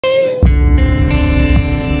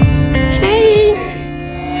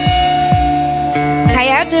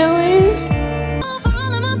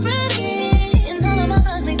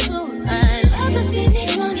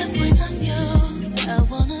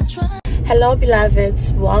Hello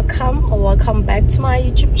beloveds, welcome back to my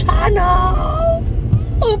YouTube channel.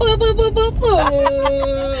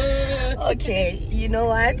 Okay, you know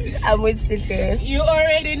what, I'm with Sihle. You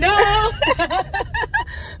already know.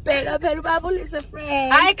 Is a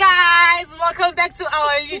friend. Hi guys, welcome back to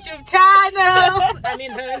our YouTube channel. I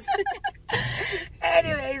mean hers.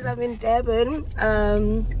 Anyways, I'm in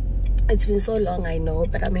Durban. It's been so long, I know,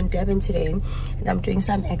 but I'm in Durban today and I'm doing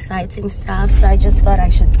some exciting stuff, so I just thought I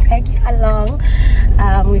should take you along.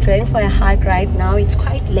 We're going for a hike right now. It's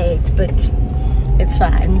quite late, but it's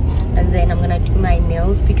fine. And then I'm gonna do my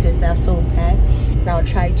nails because they're so bad, and I'll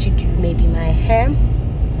try to do maybe my hair,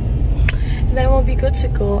 and then we'll be good to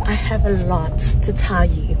go. I have a lot to tell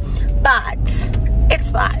you, but it's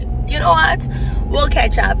fine. You know what, we'll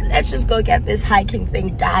catch up. Let's just go get this hiking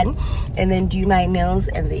thing done and then do my nails,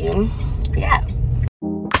 and then yeah.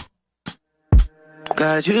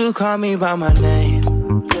 God, you call me by my name.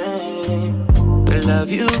 The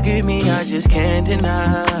love you give me, I just can't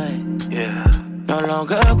deny. Yeah, no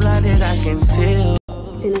longer blinded, I can see.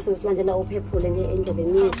 Thina sosilandela uphephule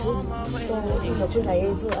endleleni yethu, so ingafunda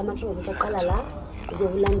yethu amatrozi saqala la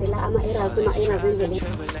uzokulandela ama-eras endleleni.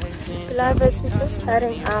 Beloved, we're just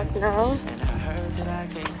starting out now.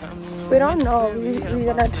 We don't know,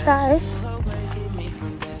 we're gonna try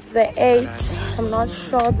the 8. I'm not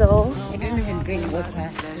sure though. I didn't even drink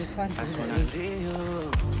water. We can't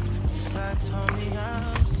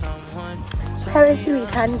Apparently we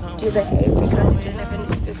can't do the 8 because we didn't even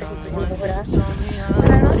need to drink water. But I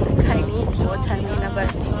don't think I need water, Nina,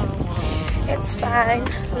 but it's fine.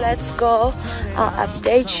 Let's go. I'll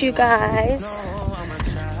update you guys.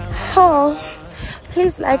 Oh,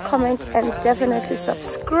 please like, comment, and definitely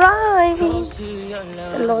subscribe.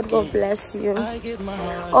 The Lord will bless you.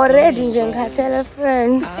 Already, Jenka, tell a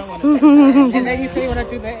friend. And then you say you want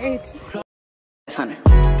to do the 8. Honey.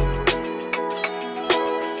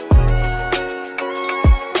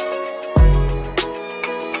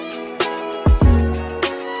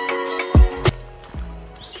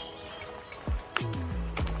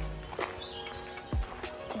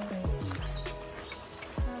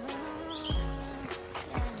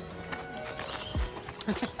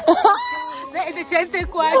 The chance is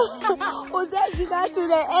quite. Was that you got to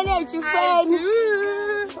the energy friend?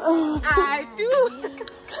 I do.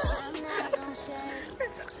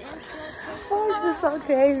 Oh, this is so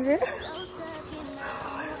crazy.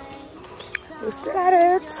 We're still at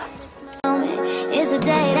it. It's the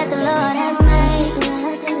day that the Lord has made.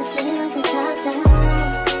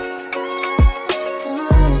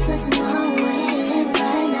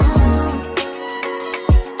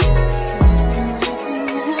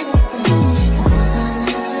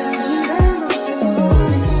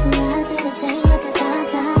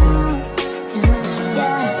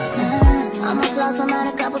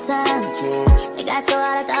 It got so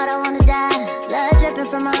hot I thought I wanna die. Blood dripping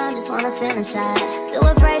from my arm, just wanna feel inside. Too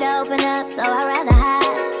afraid to open up, so I'd rather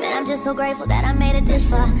hide. Man, I'm just so grateful that I made it this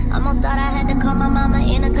far. Almost thought I had to call my mama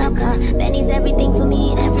in a cop car. Betty's everything for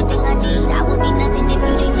me and everything I need. I would be nothing if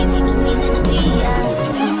you didn't give me no reason to be.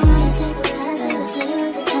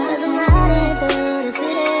 Cause I'm riding through the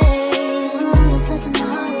city.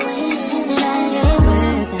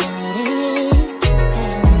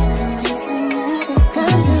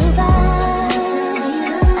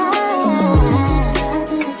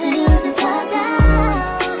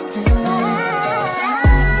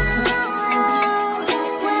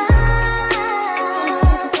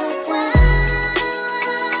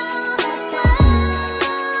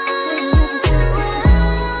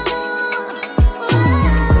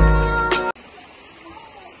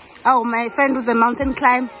 Oh, my friend with the mountain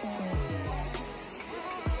climb.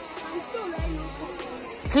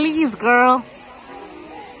 Please, girl.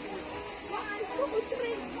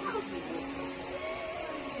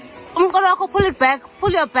 I'm gonna go pull it back.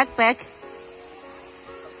 Pull your backpack.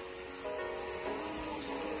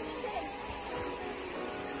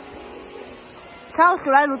 Tell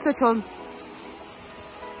Ryan to turn.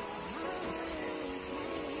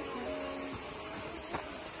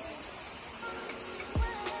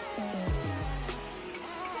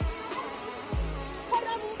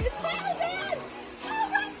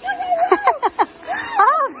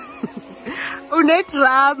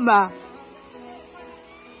 Drama.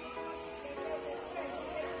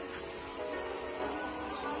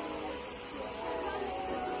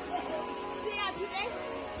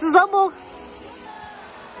 Sizobuk.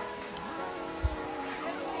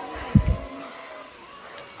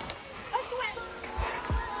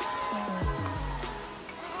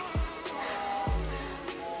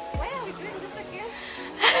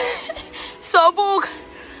 Sobuk.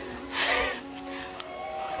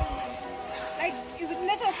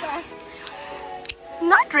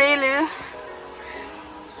 Not really.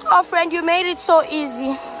 Oh, friend, you made it so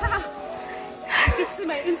easy. It's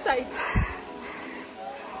my insides.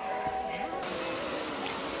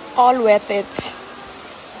 All worth it.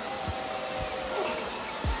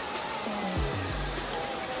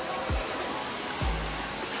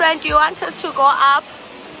 Friend, you want us to go up?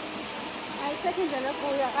 I second the left.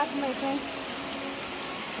 Oh, yeah, up my friend.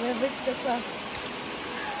 We have reached the top.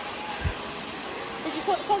 If you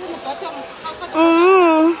fall in the bottom,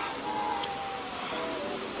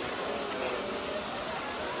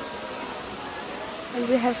 And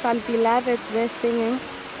we have some beloveds there singing.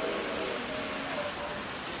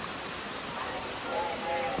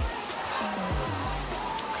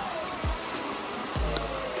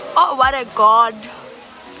 Oh, what a god.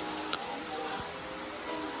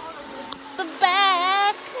 the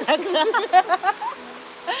back.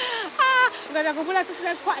 Ngada kubula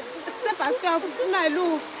sise bus stop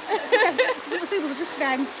simalu.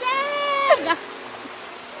 Stand.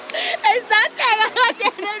 Exactly.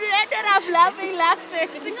 We ended up laughing.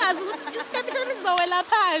 Singazi ukuthi isicapital sizowela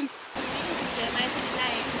phansi.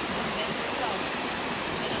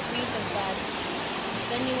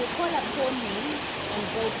 Then you will call upon me and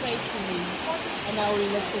go pray to me, and I will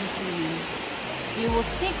listen to you. You will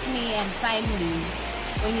seek me and find me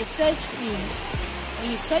when you search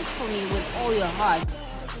for me with all your heart.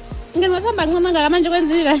 Ngingathamba ncema ngaka manje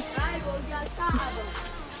kwenzile.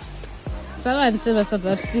 Sawa nsiba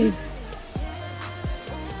sababsi.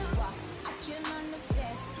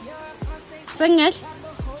 Sengel.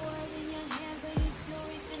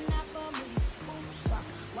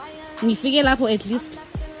 Ngifike lapho at least.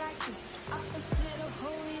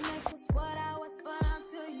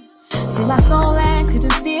 See my soul and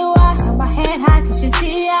couldn't see why. Got my head high, cause you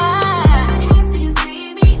see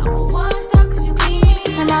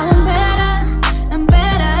and now I'm better and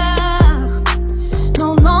better.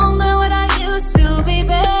 No longer what I used to be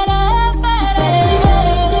better.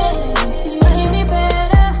 It's making me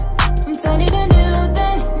better. I'm turning a new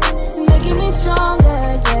thing. It's making me stronger,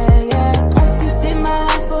 yeah. Christ is in my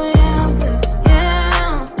life, oh yeah, I'm good,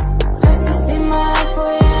 yeah. Christ is in my life, oh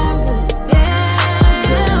yeah, I'm good, yeah.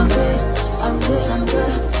 I'm good, I'm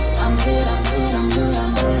good, I'm good, I'm good,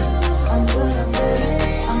 I'm good, I'm good, I'm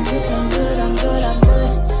good, I'm good, I'm good, I'm good, I'm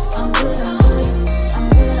good,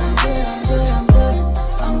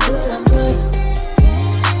 I'm good, I'm good.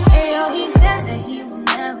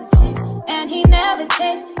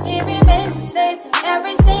 He remains the same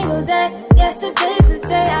every single day. Yesterday,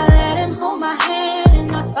 today, I let him hold my hand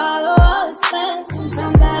and I follow all his plans.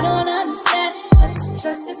 Sometimes I don't understand, but to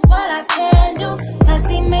trust is what I can do. Cause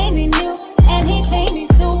he made me new and he claimed me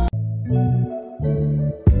too.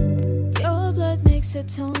 Your blood makes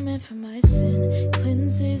atonement for my sin,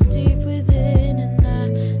 cleanses deep within, and I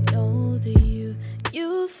know that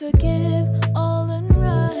you forgive all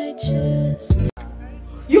unrighteousness.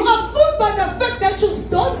 You are fooled by the fact that you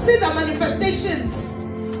don't see the manifestations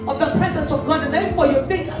of the presence of God, and therefore you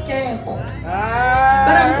think, okay.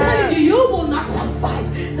 But I'm telling you, you will not survive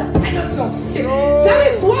the penalty of sin. That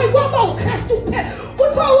is why Wamba has to pay.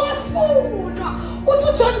 What our food? What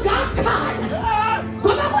you John Gakan?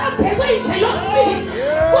 What our pay? You cannot see.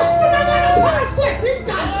 What for another part? What's it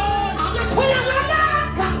done?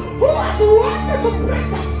 Who has wanted to break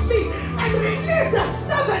the sea and release the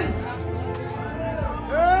seven?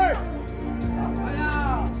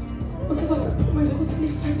 What was the point? What did he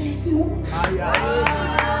find out?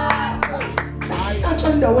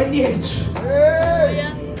 When the edge.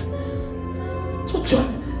 So John,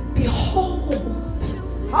 behold,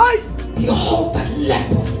 behold the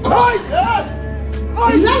Lamb of God.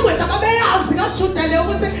 Language of America got to tell you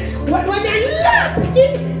when a lamb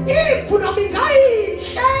in Punamingai,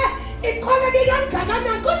 it called again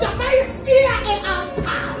Kagana, got the Maisia and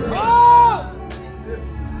altar.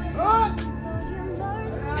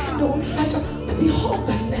 Don't catch up to behold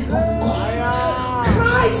the Lamb of God.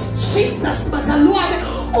 Christ Jesus Mazalwane,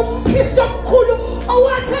 Piston Kulu,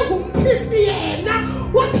 or Pistiana,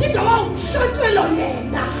 what Peter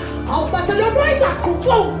Shutoloyena, how Basalona could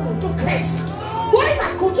go to Christ. Why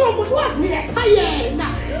that could go was the Italian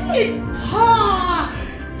in ha.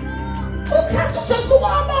 O Christ just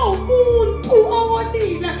one moon to all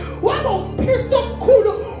need one Piston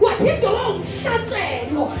Kulu, what Peter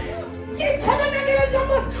Shutelo. It's heaven and earth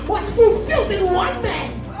was fulfilled in one man.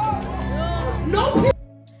 No people.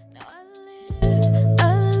 I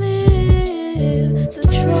live, so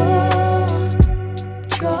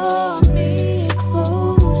draw me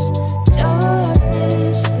close.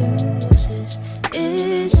 Darkness loses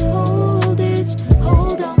its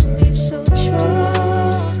hold on me. So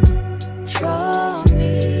draw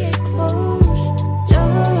me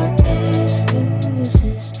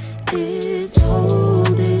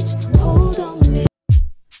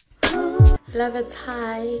It's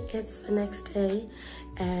high, it's the next day,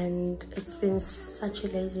 and it's been such a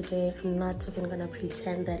lazy day. I'm not even gonna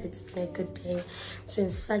pretend that it's been a good day. It's been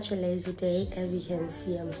such a lazy day. As you can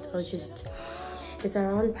see, I'm still just, it's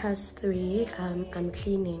around past 3. I'm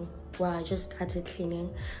cleaning. Well, I just started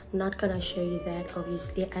cleaning. I'm not gonna show you that,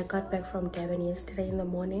 obviously. I got back from Durban yesterday in the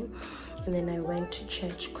morning, and then I went to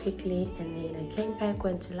church quickly, and then I came back,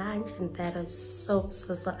 went to lunch, and that was so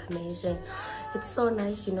amazing. It's so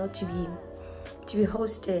nice, you know, to be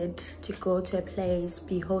hosted, to go to a place,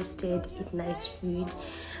 be hosted, eat nice food,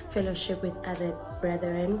 fellowship with other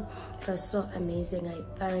brethren. It was so amazing. I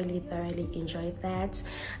thoroughly enjoyed that.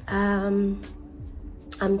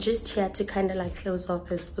 I'm just here to kind of like close off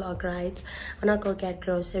this vlog, right? I'm gonna go get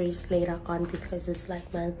groceries later on because it's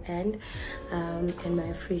like month end, and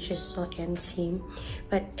my fridge is so empty.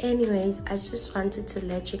 But anyways, I just wanted to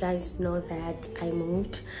let you guys know that I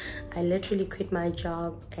moved. I literally quit my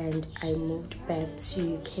job and I moved back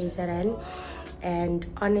to KZN, and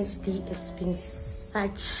honestly, it's been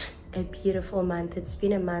such a beautiful month. It's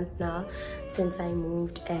been a month now since I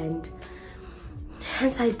moved, and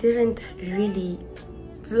hence I didn't really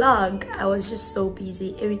vlog. I was just so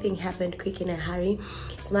busy. Everything happened quick in a hurry,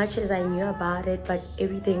 as much as I knew about it, but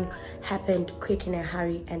everything happened quick in a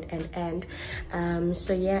hurry. And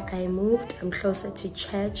so yeah, I moved. I'm closer to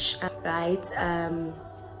church, right?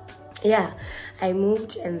 Yeah, I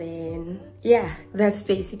moved, and then yeah, that's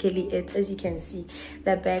basically it. As you can see,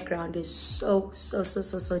 the background is so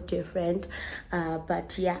different,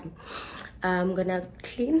 but yeah, I'm gonna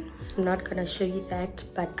clean. I'm not gonna show you that,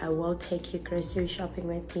 but I will take you grocery shopping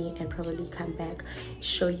with me and probably come back,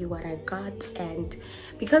 show you what I got. And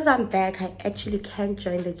because I'm back, I actually can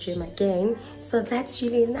join the gym again, so that's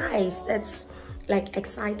really nice. That's like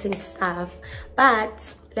exciting stuff.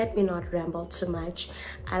 But let me not ramble too much.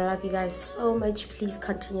 I love you guys so much. Please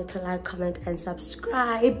continue to like, comment, and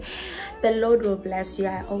subscribe. The Lord will bless you.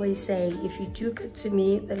 I always say, if you do good to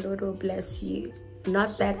me, the Lord will bless you.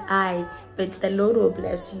 Not that but the Lord will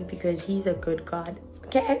bless you, because He's a good God.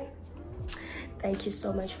 Okay? Thank you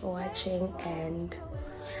so much for watching, and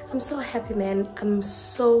I'm so happy, man.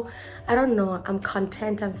 I don't know, I'm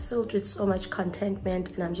content. I'm filled with so much contentment,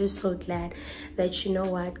 and I'm just so glad that, you know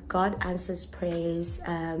what, God answers prayers.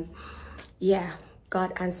 Yeah,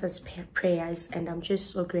 God answers prayers, and I'm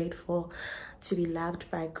just so grateful to be loved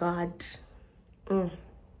by God.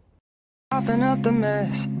 Soften up the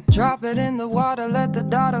mess, drop it in the water, let the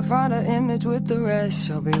daughter find her image with the rest.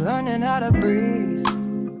 She'll be learning how to breathe,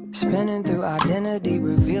 spinning through identity,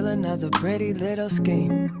 reveal another pretty little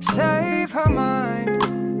scheme. Save her mind,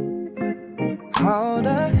 hold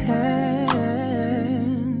her hand,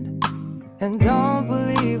 and don't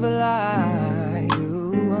believe a lie.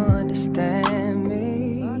 You understand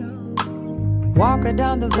me. Walk her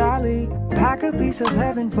down the valley, pack a piece of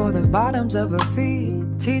heaven for the bottoms of her feet.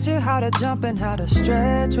 Teach her how to jump and how to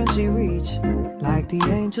stretch when she reach, like the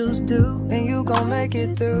angels do, and you gon' make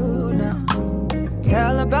it through now.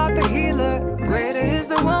 Tell about the healer, greater is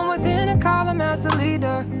the one within, and call him as the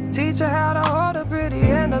leader. Teach her how to hold a pretty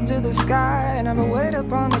hand up to the sky, and never wait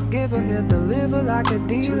upon the giver, he'll deliver like a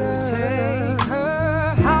dealer. Take her